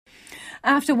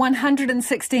After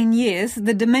 116 years,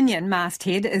 the Dominion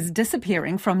masthead is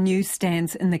disappearing from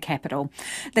newsstands in the capital.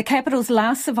 The capital's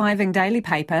last surviving daily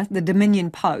paper, the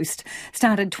Dominion Post,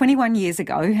 started 21 years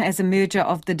ago as a merger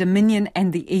of the Dominion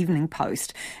and the Evening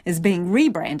Post, is being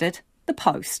rebranded the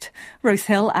Post. Ruth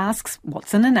Hill asks,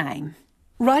 what's in a name?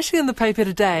 Writing in the paper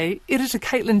today, editor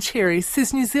Caitlin Cherry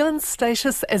says New Zealand's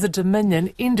status as a dominion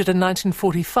ended in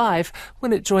 1945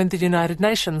 when it joined the United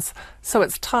Nations, so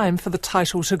it's time for the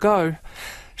title to go.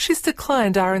 She's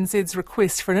declined RNZ's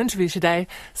request for an interview today,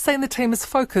 saying the team is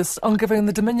focused on giving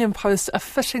the Dominion Post a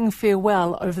fitting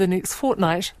farewell over the next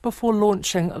fortnight before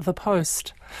launching the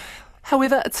Post.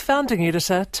 However, its founding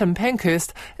editor, Tim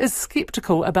Pankhurst, is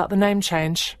sceptical about the name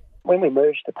change. When we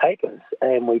merged the papers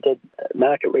and we did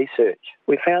market research,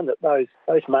 we found that those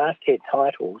masthead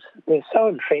titles, they're so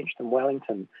entrenched in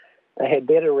Wellington, they had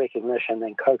better recognition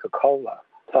than Coca-Cola.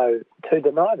 So to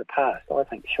deny the past, I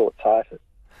think, is short-sighted.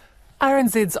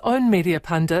 RNZ's own media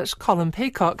pundit, Colin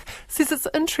Peacock, says it's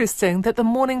interesting that the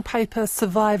morning paper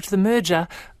survived the merger,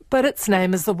 but its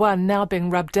name is the one now being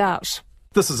rubbed out.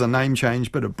 This is a name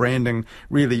change, bit of branding,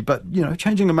 really. But,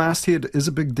 changing a masthead is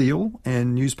a big deal,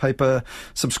 and newspaper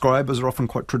subscribers are often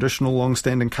quite traditional,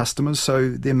 long-standing customers, so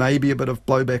there may be a bit of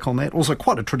blowback on that. Also,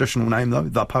 quite a traditional name, though,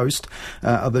 The Post.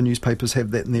 Other newspapers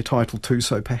have that in their title too,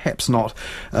 so perhaps not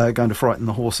going to frighten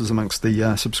the horses amongst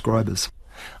the subscribers.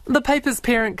 The paper's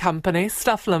parent company,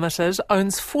 Stuff Limited,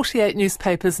 owns 48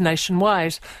 newspapers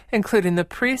nationwide, including the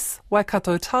Press,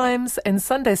 Waikato Times and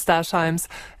Sunday Star Times,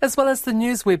 as well as the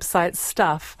news website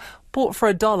Stuff, bought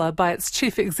for $1 by its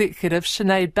chief executive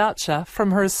Sinead Boucher from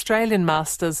her Australian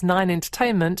masters Nine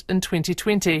Entertainment in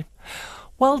 2020.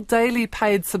 While daily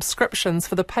paid subscriptions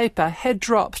for the paper had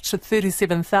dropped to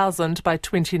 37,000 by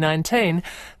 2019,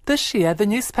 this year the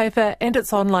newspaper and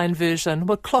its online version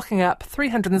were clocking up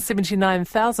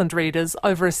 379,000 readers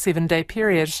over a 7-day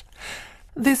period.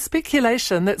 There's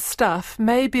speculation that Stuff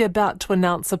may be about to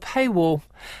announce a paywall.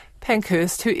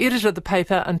 Pankhurst, who edited the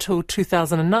paper until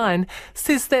 2009,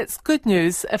 says that's good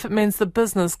news if it means the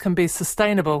business can be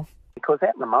sustainable. Because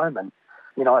at the moment,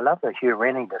 I love the Hugh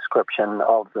Rennie description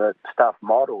of the Stuff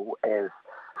model as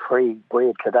free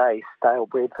bread today, stale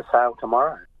bread for sale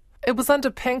tomorrow. It was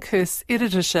under Pankhurst's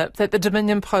editorship that the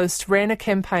Dominion Post ran a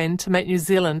campaign to make New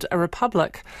Zealand a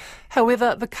republic.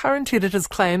 However, the current editor's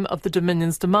claim of the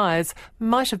Dominion's demise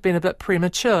might have been a bit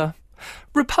premature.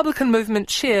 Republican Movement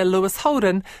Chair Lewis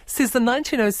Holden says the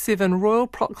 1907 Royal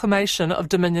Proclamation of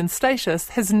Dominion status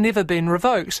has never been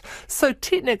revoked, so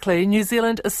technically New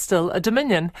Zealand is still a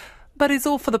Dominion. But he's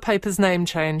all for the paper's name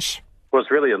change. Well,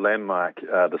 it's really a landmark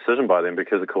decision by them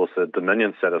because, of course, the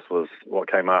Dominion status was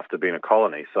what came after being a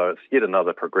colony. So it's yet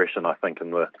another progression, I think, in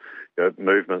the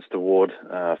movements toward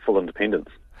full independence.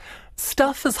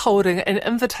 Stuff is holding an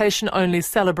invitation-only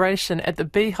celebration at the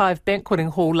Beehive Banqueting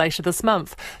Hall later this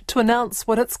month to announce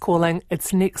what it's calling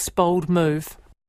its next bold move.